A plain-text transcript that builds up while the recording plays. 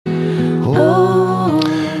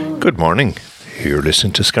Good morning. You're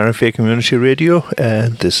listening to Scariff Community Radio,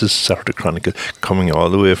 and this is Saturday Chronicle, coming all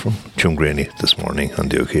the way from Tuamgraney this morning on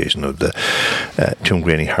the occasion of the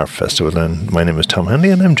Tuamgraney Harp Festival. And my name is Tom Hanley,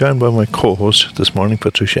 and I'm joined by my co-host this morning,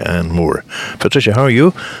 Patricia Ann Moore. Patricia, how are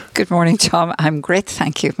you? Good morning, Tom. I'm great,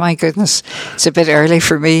 thank you. My goodness, it's a bit early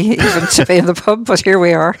for me even to be in the pub, but here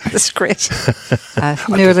we are. It's great.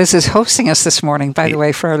 Nualis is hosting us this morning, by the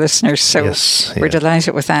way, for our listeners, so we're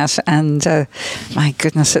delighted with that. And my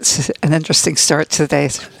goodness, it's an interesting start to the day.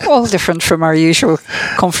 It's all different from our usual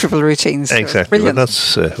comfortable routines. Exactly. Well,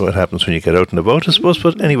 that's what happens when you get out and about, I suppose.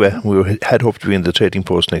 But anyway, we had hoped to be in the trading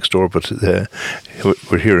post next door, but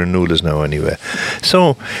we're here in Nualis now anyway.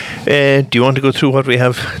 So, do you want to go through what we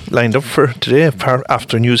have lined up for today,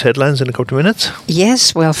 after news headlines in a couple of minutes?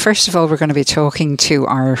 Yes. Well, first of all, we're going to be talking to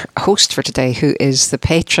our host for today, who is the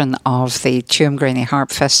patron of the Tuamgraney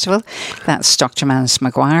Harp Festival. That's Dr. Manus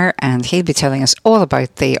Maguire, and he'll be telling us all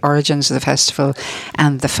about the origins of the festival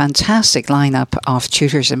and the fantastic lineup of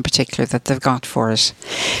tutors in particular that they've got for us.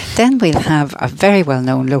 Then we'll have a very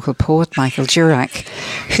well-known local poet, Michael Durack,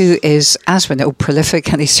 who is, as we know,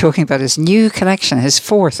 prolific, and he's talking about his new collection, his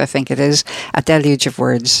fourth, I think it is, A Deluge of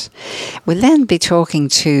Words. We'll then be talking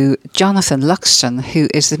to Jonathan Luxton, who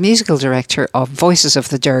is the musical director of Voices of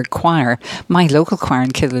the Derg Choir, my local choir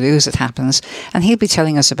in Killaloo as it happens, and he'll be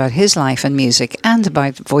telling us about his life and music and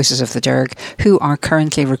about Voices of the Derg, who are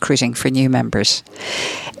currently recruiting for new members.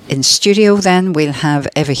 In studio then we'll have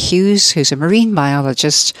Eva Hughes, who's a marine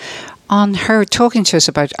biologist, on her talking to us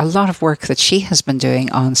about a lot of work that she has been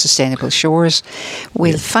doing on sustainable shores.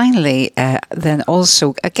 We'll finally then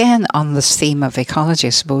also, again on this theme of ecology, I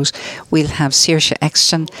suppose, we'll have Saoirse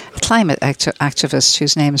Exton, a climate activist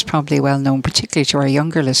whose name is probably well known, particularly to our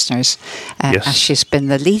younger listeners, as she's been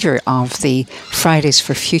the leader of the Fridays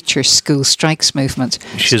for Future school strikes movement.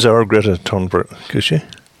 She's our Greta Thunberg, is she?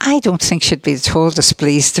 I don't think she'd be told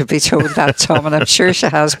displeased to be told that, Tom, and I'm sure she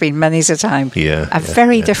has been many a time. A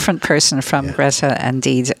very different person from Greta,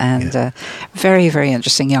 indeed, and a very, very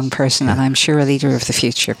interesting young person, and I'm sure a leader of the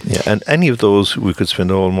future. Yeah, and any of those we could spend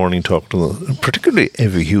all morning talking to them, particularly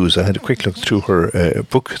Eva Hughes. I had a quick look through her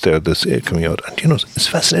book there that's coming out, and it's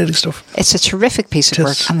fascinating stuff. It's a terrific piece of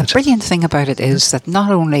work, and the brilliant thing about it is that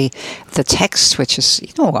not only the text, which is,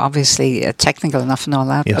 obviously technical enough and all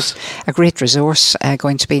that, but a great resource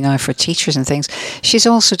going to be now for teachers and things. She's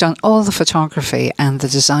also done all the photography and the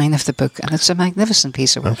design of the book, and it's a magnificent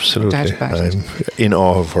piece of work. Absolutely. I'm in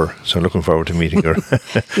awe of her, so I'm looking forward to meeting her.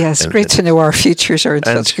 Yes, great to know our futures are in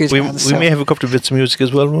such good hands. We may have a couple of bits of music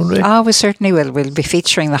as well, won't we? Oh, we certainly will. We'll be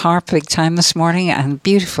featuring the harp big time this morning, and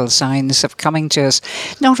beautiful sounds of coming to us,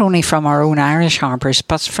 not only from our own Irish harpers,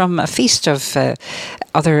 but from a feast of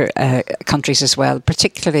other countries as well,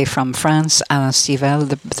 particularly from France. Alain Stivell,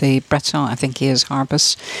 the Breton, I think he is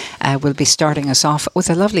harpist, will be starting us off with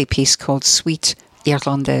a lovely piece called Suite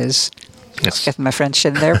Irlandaise. Just getting my French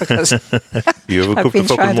in there because you have a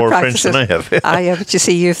couple more French than I have. Yeah, but you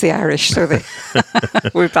see, you have the Irish, so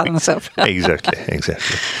we balance up. Exactly.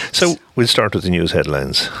 So we'll start with the news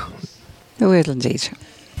headlines. We will indeed.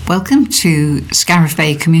 Welcome to Scariff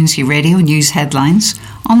Bay Community Radio News Headlines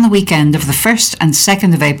on the weekend of the 1st and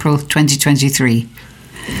 2nd of April 2023.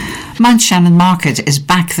 Mount Shannon Market is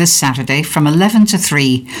back this Saturday from 11 to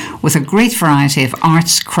 3 with a great variety of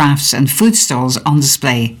arts, crafts and food stalls on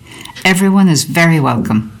display. Everyone is very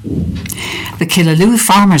welcome. The Killaloo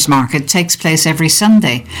Farmers Market takes place every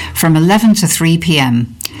Sunday from 11 to 3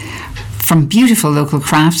 p.m. From beautiful local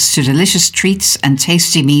crafts to delicious treats and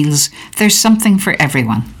tasty meals, there's something for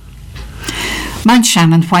everyone. Mount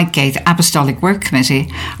Shannon Whitegate Apostolic Work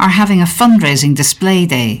Committee are having a fundraising display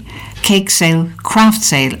day, cake sale, craft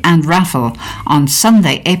sale and raffle on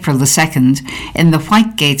Sunday, April the 2nd in the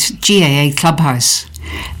Whitegate GAA Clubhouse.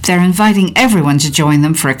 They're inviting everyone to join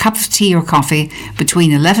them for a cup of tea or coffee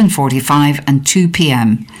between 11:45 and 2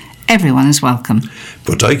 p.m. Everyone is welcome.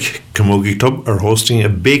 Bodyke Camogie Club are hosting a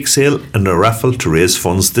bake sale and a raffle to raise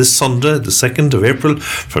funds this Sunday, the 2nd of April,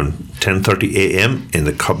 from 10:30 a.m. in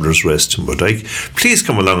the Cobbler's Rest in Bodyke. Please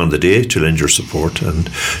come along on the day to lend your support, and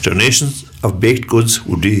donations of baked goods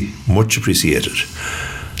would be much appreciated.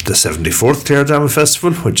 The 74th Claredrama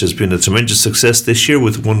Festival, which has been a tremendous success this year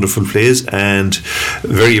with wonderful plays and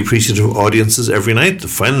very appreciative audiences every night. The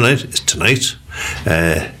final night is tonight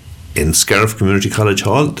in Scariff Community College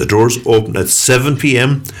Hall. The doors open at 7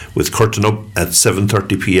 p.m. with curtain up at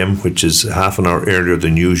 7:30 p.m, which is half an hour earlier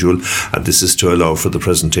than usual, and this is to allow for the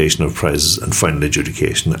presentation of prizes and final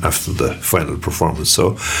adjudication after the final performance.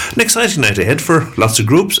 So an exciting night ahead for lots of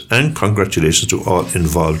groups, and congratulations to all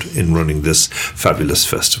involved in running this fabulous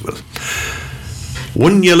festival.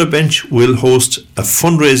 One Yellow Bench will host a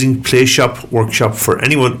fundraising play shop workshop for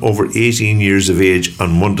anyone over 18 years of age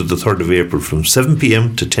on Monday the 3rd of April from 7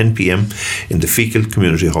 p.m. to 10 p.m. in the Fecal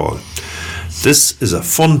Community Hall. This is a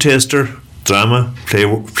fun taster, drama,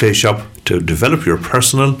 play shop to develop your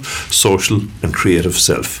personal, social and creative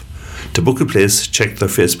self. To book a place, check their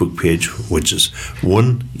Facebook page, which is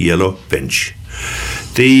One Yellow Bench.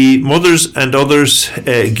 The Mothers and Others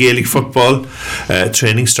Gaelic football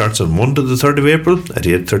training starts on Monday the 3rd of April at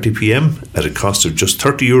 8:30 p.m. at a cost of just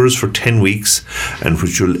 €30 for 10 weeks, and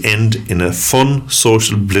which will end in a fun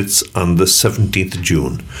social blitz on the 17th of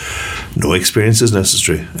June. No experience is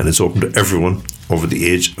necessary, and it's open to everyone over the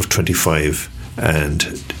age of 25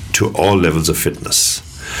 and to all levels of fitness.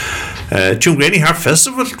 Tuamgraney Harp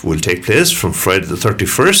Festival will take place from Friday the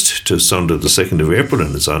 31st to Sunday the 2nd of April,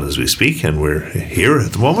 and it's on as we speak, and we're here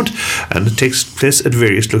at the moment, and it takes place at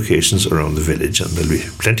various locations around the village, and there'll be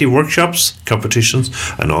plenty of workshops, competitions,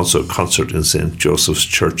 and also a concert in St. Joseph's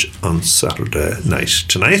Church on Saturday night.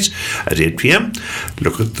 Tonight at 8 p.m,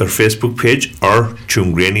 look at their Facebook page or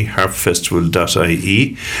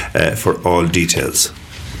tuamgraneyharpfestival.ie for all details.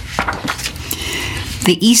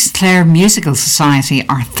 The East Clare Musical Society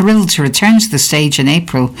are thrilled to return to the stage in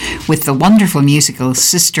April with the wonderful musical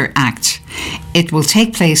Sister Act. It will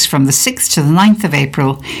take place from the 6th to the 9th of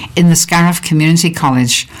April in the Scariff Community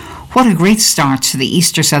College. What a great start to the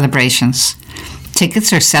Easter celebrations.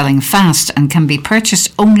 Tickets are selling fast and can be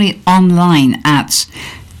purchased only online at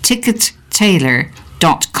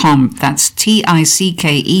tickettail.com. That's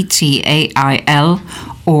TICKETAIL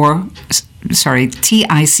or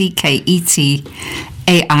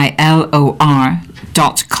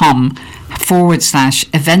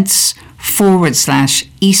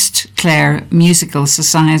TICKETAILOR.com/events/East Clare Musical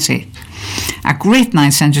Society. A great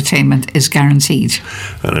night's entertainment is guaranteed.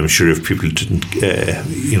 And I'm sure if people didn't,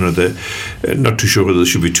 not too sure whether there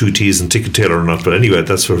should be two T's in Ticket Tailor or not, but anyway,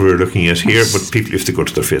 that's what we're looking at here. But people, if they go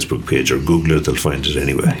to their Facebook page or Google it, they'll find it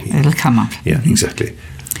anyway. It'll come up. Yeah, exactly.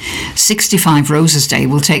 65 Roses Day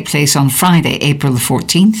will take place on Friday, April the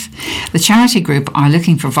 14th. The charity group are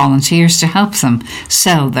looking for volunteers to help them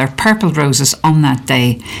sell their purple roses on that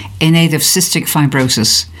day in aid of cystic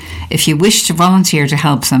fibrosis. If you wish to volunteer to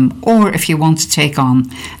help them, or if you want to take on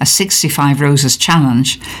a 65 Roses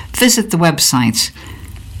challenge, visit the website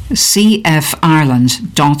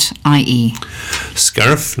cfireland.ie.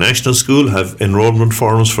 Scariff National School have enrolment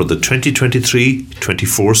forms for the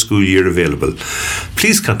 2023-24 school year available.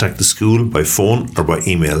 Please contact the school by phone or by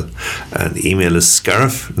email, and the email is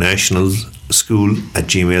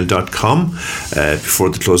scariffnationalschool@gmail.com before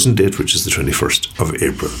the closing date, which is the 21st of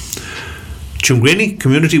April. Tuamgraney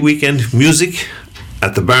Community Weekend Music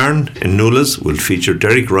at the Barn in Nulas will feature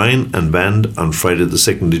Derek Ryan and band on Friday the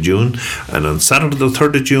 2nd of June, and on Saturday the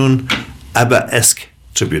 3rd of June, ABBA-esque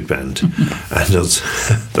tribute band. And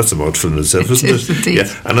that's a mouthful in itself, isn't it? Indeed. Yeah.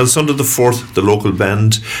 And on Sunday the 4th, the local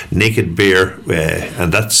band Naked Bear,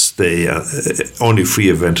 and that's the only free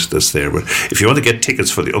event that's there. But if you want to get tickets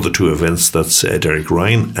for the other two events, that's Derek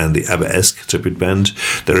Ryan and the ABBA-esque tribute band,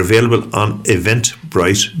 they're available on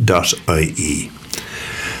eventbrite.ie.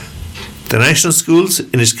 The national schools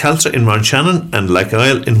in Iscaltra in Mount Shannon and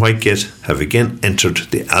Loughisle in Whitegate have again entered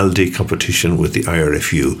the Aldi competition with the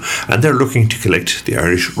IRFU, and they're looking to collect the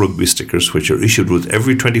Irish rugby stickers, which are issued with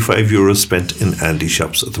every €25 spent in Aldi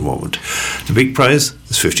shops at the moment. The big prize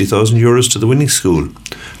is €50,000 to the winning school,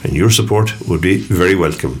 and your support would be very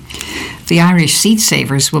welcome. The Irish Seed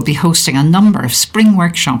Savers will be hosting a number of spring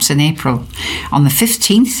workshops in April. On the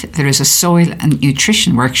 15th, there is a soil and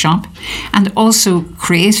nutrition workshop, and also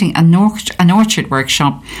creating an orchard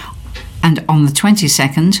workshop, and on the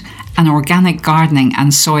 22nd, an organic gardening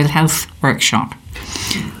and soil health workshop.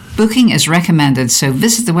 Booking is recommended, so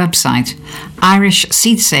visit the website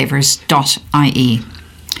irishseedsavers.ie.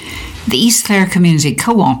 The East Clare Community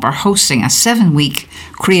Co-op are hosting a 7-week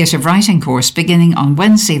creative writing course beginning on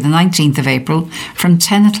Wednesday the 19th of April from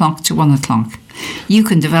 10 o'clock to 1 o'clock. You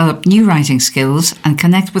can develop new writing skills and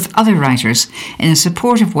connect with other writers in a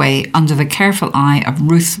supportive way under the careful eye of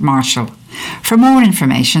Ruth Marshall. For more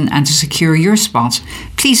information and to secure your spot,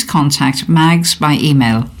 please contact Mags by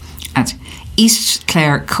email at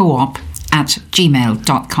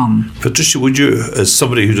eastclarecoop@gmail.com. Patricia, would you, as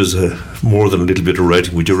somebody who does more than a little bit of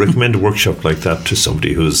writing, would you recommend a workshop like that to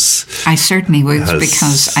somebody who's... I certainly would,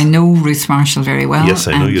 because I know Ruth Marshall very well. Yes,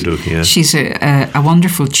 I know you do, yeah. She's a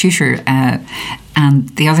wonderful tutor And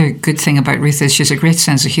the other good thing about Ruth is she's a great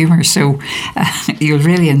sense of humour, so you'll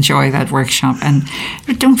really enjoy that workshop. And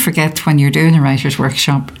don't forget, when you're doing a writer's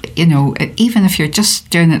workshop, even if you're just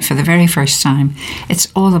doing it for the very first time, it's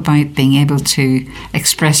all about being able to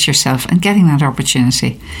express yourself and getting that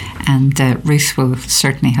opportunity. And Ruth will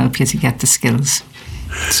certainly help you to get the skills.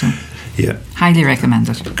 So, yeah, highly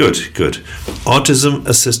recommended. Good. Autism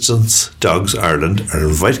Assistance Dogs Ireland are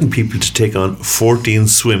inviting people to take on 14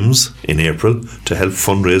 swims in April to help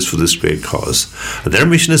fundraise for this great cause. And their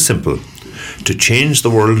mission is simple: to change the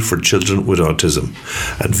world for children with autism.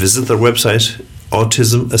 And visit their website,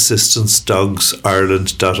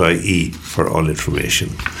 autismassistancedogsireland.ie, for all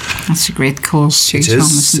information. That's a great cause too, Tom,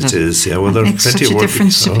 isn't it? It is, yeah. Well, it makes such a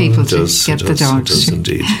difference to people to get the dogs. It does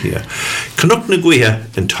indeed, yeah. Cnoc na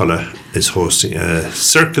Gaoithe in Tulla is hosting a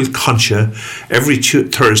Circle Concha every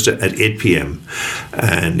Thursday at 8 p.m.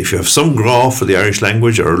 And if you have some graw for the Irish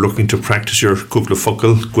language or are looking to practice your Cúpla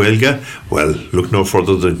Focal Gaeilge, well, look no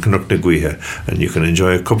further than Cnoc na Gaoithe, and you can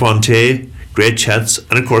enjoy a cup on tea, great chats,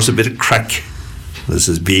 and of course a bit of crack. This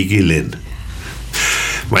is Biggie Lynn.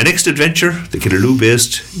 My next adventure, the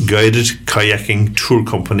Killaloe-based guided kayaking tour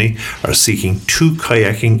company, are seeking 2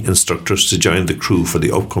 kayaking instructors to join the crew for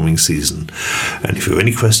the upcoming season. And if you have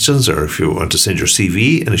any questions or if you want to send your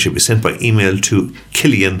CV, and it should be sent by email to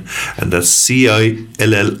Killian, and that's CILLIAN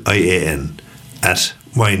at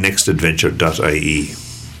mynextadventure.ie.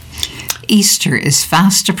 Easter is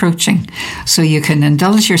fast approaching, so you can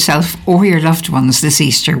indulge yourself or your loved ones this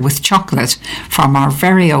Easter with chocolate from our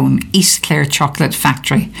very own East Clare Chocolate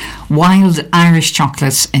Factory, Wild Irish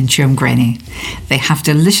Chocolates in Tuamgraney. They have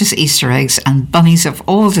delicious Easter eggs and bunnies of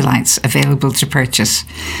all delights available to purchase.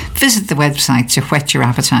 Visit the website to whet your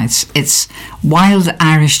appetites. It's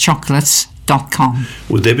wildirishchocolates.com.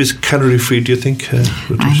 Would they be calorie free, do you think?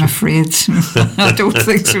 I'm afraid. I don't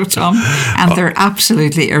think so, Tom. And they're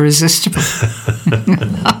absolutely irresistible.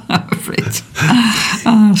 I'm afraid.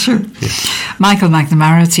 Sure. Yeah. Michael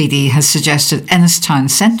McNamara, TD, has suggested Ennistown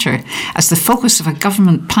Centre as the focus of a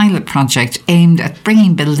government pilot project aimed at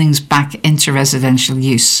bringing buildings back into residential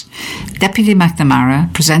use. Deputy McNamara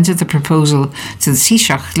presented the proposal to the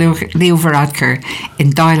Taoiseach Leo Varadkar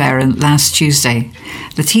in Dáil last Tuesday.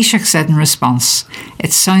 The Taoiseach said in response,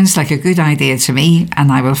 "It sounds like a good idea to me,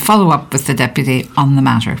 and I will follow up with the Deputy on the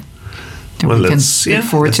matter." So we can look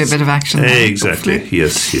forward to a bit of action. Exactly. Hopefully.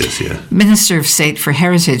 Yes. Minister of State for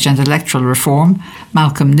Heritage and Electoral Reform,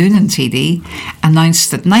 Malcolm Noonan TD, announced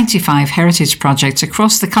that 95 heritage projects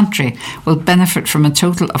across the country will benefit from a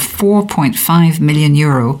total of €4.5 million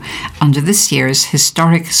under this year's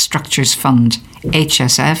Historic Structures Fund,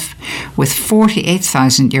 HSF, with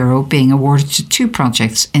 €48,000 being awarded to 2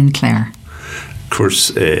 projects in Clare. Of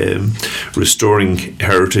course, restoring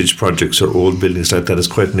heritage projects or old buildings like that is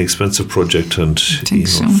quite an expensive project, and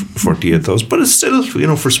 48,000. But it's still,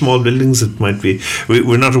 for small buildings, it might be.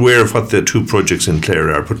 We're not aware of what the 2 projects in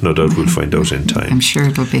Clare are, but no doubt we'll find out in time. I'm sure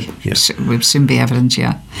it'll be. Yeah. Will soon be evident.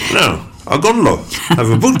 Yeah. Now, Ogunlo have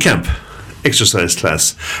a boot camp exercise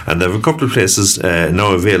class, and they have a couple of places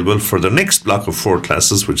now available for the next block of 4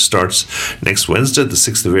 classes, which starts next Wednesday, the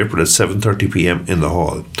 6th of April at 7:30 p.m. in the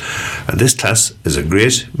hall. And this class is a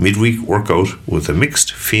great midweek workout with a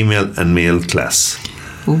mixed female and male class.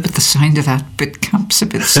 Oh, but the sound of that boot camp's a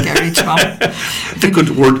bit scary, Tom. The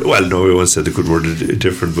good word, well, no, we won't say the good word is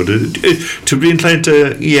different, but to be inclined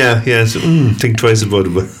to, think twice about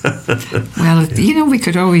it. Well, we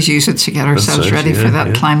could always use it to get ourselves ready for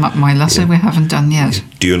that climb up Moylassa we haven't done yet. Yeah.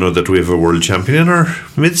 Do you know that we have a world champion in our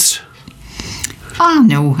midst?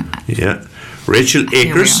 No. Yeah. Rachel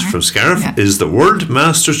Akers from Scariff is the World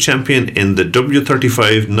Masters Champion in the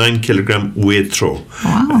W35 9kg weight throw.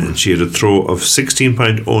 Wow. And she had a throw of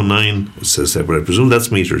 16.09, it says that, but I presume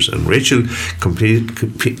that's meters. And Rachel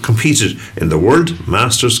competed in the World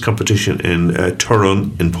Masters competition in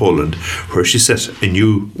Torun in Poland, where she set a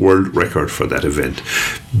new world record for that event.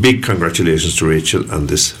 Big congratulations to Rachel on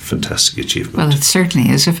this fantastic achievement. Well, it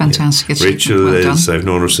certainly is a fantastic achievement. Rachel is, I've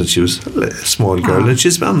known her since she was a small girl, and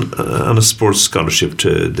she's been on a sports scholarship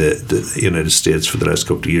to the United States for the last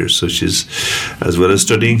couple of years. So she's, as well as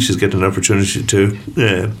studying, she's getting an opportunity to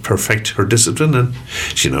perfect her discipline, and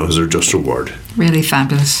she now has her just reward. Really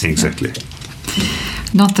fabulous. Exactly.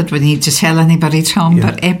 Not that we need to tell anybody, Tom,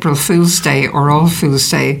 but April Fool's Day or All Fool's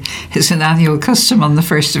Day is an annual custom on the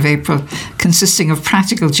 1st of April, consisting of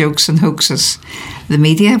practical jokes and hoaxes. The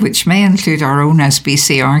media, which may include our own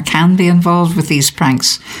SBCR, can be involved with these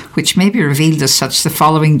pranks, which may be revealed as such the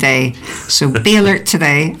following day. So be alert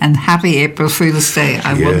today, and happy April Fool's Day.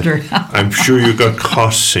 I wonder. I'm sure you got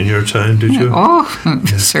caught in your time, did you? Oh,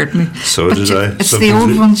 certainly. So but did I. It's the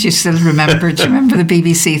old ones you still remember. Do you remember the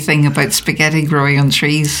BBC thing about spaghetti growing on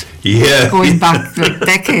trees? Yeah. Going back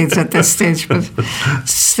decades at this stage, but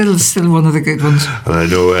still one of the good ones. And I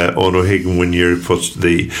know Owen O'Hagan one year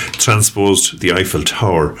transposed the Eiffel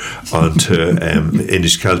Tower onto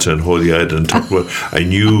Inniscalta and Holy Island and talked about a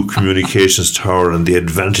new communications tower and the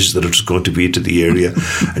advantage that it was going to be to the area.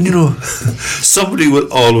 And somebody will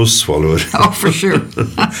always swallow it. Oh, for sure.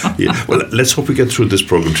 Yeah. Well, let's hope we get through this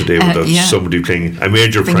programme today without somebody playing a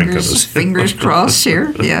major prank on us. Fingers crossed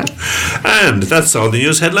here, yeah. And that's all the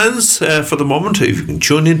news headlines for the moment. If you can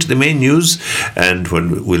tune into the main news, and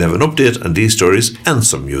when we'll have an update on these stories and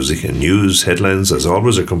some music and news headlines, as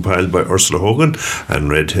always, are compiled by Ursula Hogan and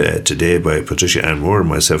read today by Patricia and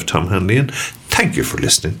myself, Tom Hanley. Thank you for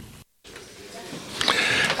listening.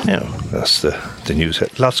 Yeah, that's the news.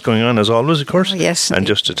 Lots going on as always, of course. Oh, yes. And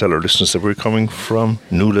just to tell our listeners that we're coming from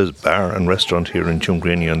Nuala's Bar and Restaurant here in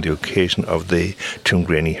Tuamgraney on the occasion of the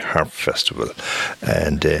Tuamgraney Harp Festival.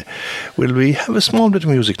 And will we have a small bit of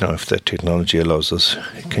music now if the technology allows us?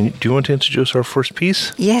 Do you want to introduce our first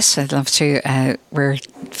piece? Yes, I'd love to. We're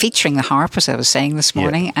featuring the harp, as I was saying this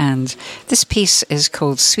morning, and this piece is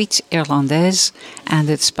called Suite Irlandaise, and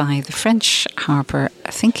it's by the French harper,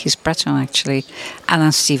 I think he's Breton actually, Alain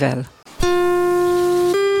Stivell.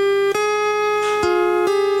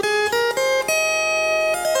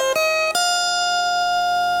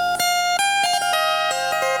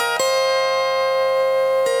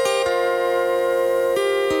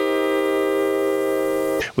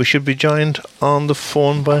 We should be joined on the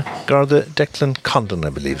phone by Garda Declan Condon, I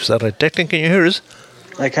believe. Is that right? Declan, can you hear us?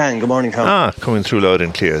 I can. Good morning, Tom. Coming through loud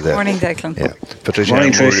and clear there. Morning, Declan. Yeah. Patricia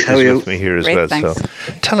morning, Trish. How are you? With me here as Great, well. thanks. So,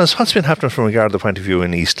 tell us what's been happening from a Garda point of view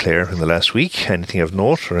in East Clare in the last week. Anything of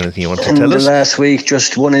note or anything you want to tell us? In the last week,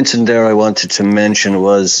 just one incident there I wanted to mention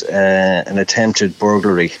was an attempted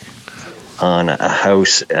burglary on a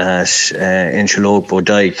house at in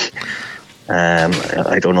Bodyke.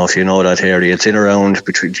 I don't know if you know that area. It's in around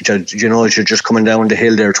between. You know, as you're just coming down the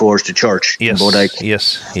hill there towards the church. Yes. In Bodyke.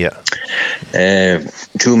 Yes. Yeah.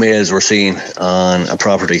 Two males were seen on a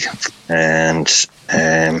property, and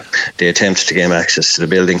they attempted to gain access to the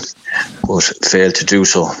building, but failed to do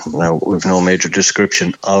so. Now we've no major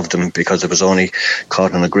description of them because it was only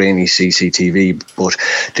caught on a grainy CCTV. But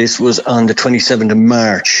this was on the 27th of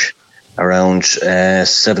March. Around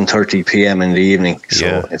 7:30 p.m. in the evening.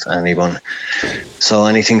 So if anyone saw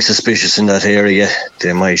anything suspicious in that area,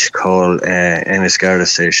 they might call Ennis Garda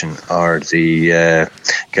Station or the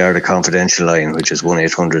Garda Confidential line, which is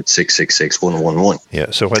 1-800-666-111.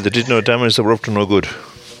 Yeah, so while they did no damage, they were up to no good.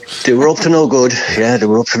 They were up to no good. Yeah, they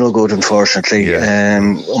were up to no good, unfortunately. Yeah.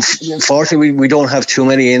 Unfortunately, we don't have too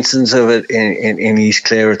many instances of it in East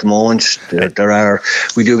Clare at the moment.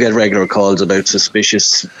 We do get regular calls about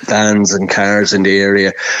suspicious vans and cars in the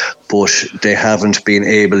area, but they haven't been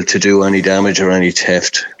able to do any damage or any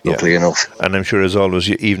theft, luckily enough. And I'm sure, as always,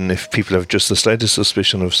 even if people have just the slightest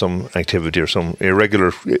suspicion of some activity or some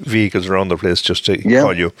irregular vehicles around the place, just to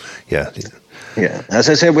call you. Yeah, as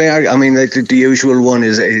I said, we are. I mean, the usual one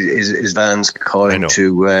is vans calling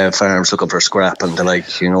to farms looking for scrap and the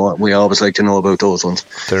like. You know, we always like to know about those ones.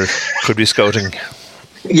 There could be scouting.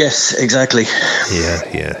 Yes, exactly.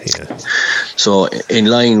 Yeah. So in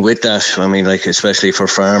line with that, I mean, like especially for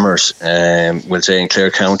farmers, we'll say in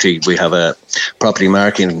Clare County we have a property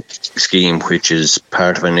marking scheme, which is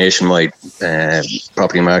part of a nationwide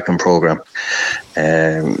property marking programme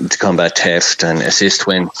to combat theft and assist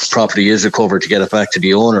when property is recovered to get it back to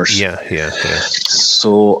the owners. Yeah.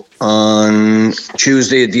 So on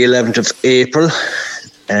Tuesday, the 11th of April,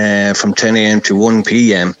 from 10 a.m. to 1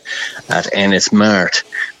 p.m. at Ennis Mart,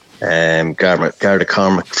 Garda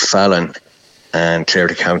Cormac Fallon and Clare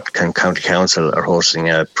County Council are hosting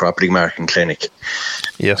a property marking clinic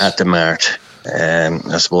at the Mart.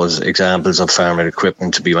 I suppose examples of farming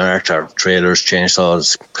equipment to be marked are trailers,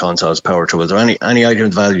 chainsaws, consaws, power tools, or any item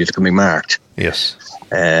of value that can be marked. Yes.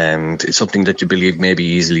 It's something that you believe may be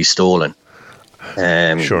easily stolen.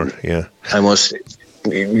 Sure, yeah.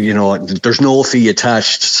 There's no fee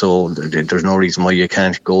attached, so there's no reason why you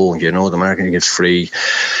can't go. You know, the marketing is free.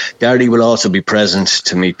 Gardaí will also be present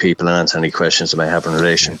to meet people and answer any questions they may have in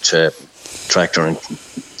relation to tractor and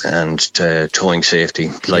towing safety,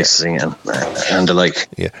 licensing, and the like.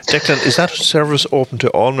 Yeah. Declan, is that service open to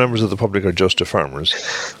all members of the public or just to farmers?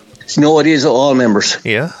 No, it is all members.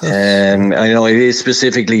 Yeah. I know it is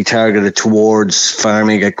specifically targeted towards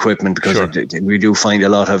farming equipment because we do find a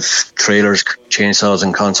lot of trailers, chainsaws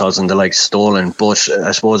and consoles and the like stolen. But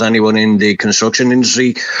I suppose anyone in the construction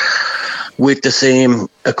industry with the same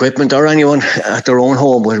equipment, or anyone at their own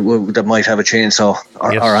home that might have a chainsaw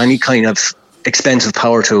or any kind of expensive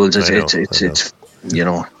power tools, it's you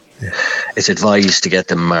know. Yeah. It's advised to get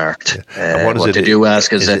them marked. Yeah. What they do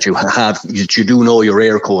ask is that you do know your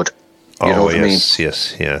air code. You know what I mean?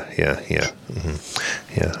 Yes, yeah. Mm-hmm.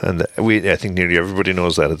 Yeah, and I think nearly everybody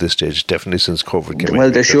knows that at this stage, definitely since COVID came in.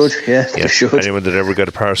 Well, they should. Anyone that ever got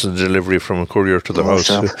a parcel delivery from a courier to the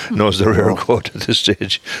house knows their air code at this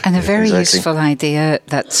stage. And a very useful idea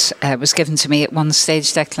that was given to me at one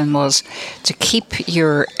stage, Declan, was to keep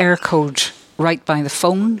your air code right by the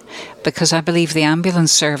phone, because I believe the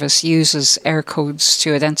ambulance service uses air codes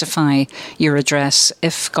to identify your address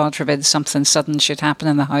if, God forbid, something sudden should happen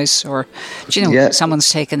in the house, or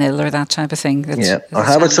someone's taken ill or that type of thing. Or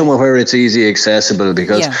have it somewhere where it's easy accessible,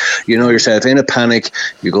 because you know yourself, in a panic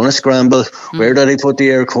you're going to scramble. Where do they put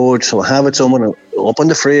the air code? So have it somewhere up on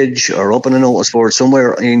the fridge or up on a notice board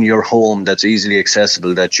somewhere in your home that's easily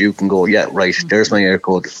accessible, that you can go, there's my air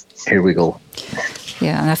code, here we go.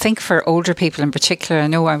 Yeah, and I think for older people in particular, I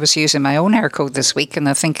know I was using my own air code this week, and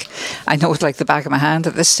I think I know it like the back of my hand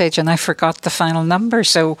at this stage, and I forgot the final number.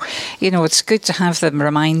 So, it's good to have the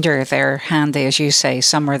reminder there handy, as you say,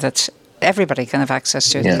 somewhere that everybody can have access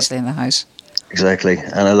to it easily in the house. Exactly.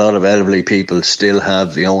 And a lot of elderly people still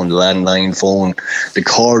have the own landline phone, the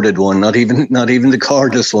corded one, not even the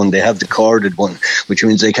cordless one. They have the corded one, which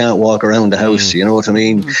means they can't walk around the house. You know what I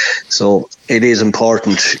mean? So it is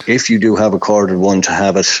important, if you do have a corded one, to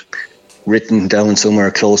have it written down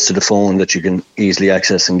somewhere close to the phone that you can easily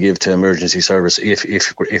access and give to emergency service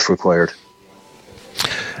if required.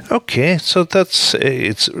 Okay, so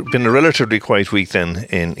it's been a relatively quiet week then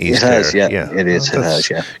in East Clare. It has, it is. It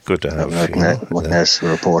has, good to have. Nothing else to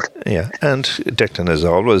report. Yeah, and Declan, as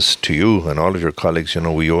always, to you and all of your colleagues,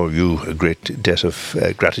 we owe you a great debt of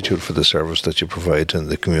gratitude for the service that you provide in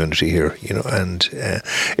the community here. And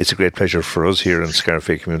it's a great pleasure for us here in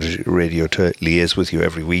Scarfay Community Radio to liaise with you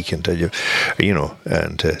every week and tell you,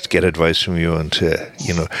 and to get advice from you and to,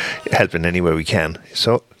 help in any way we can.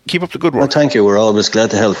 So keep up the good work. Well, thank you. We're always glad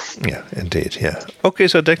to help. Yeah, indeed. Yeah. Okay,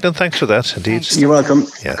 so Declan, thanks for that. Indeed. You're welcome.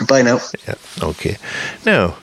 Yeah. Goodbye now. Yeah. Okay. Now,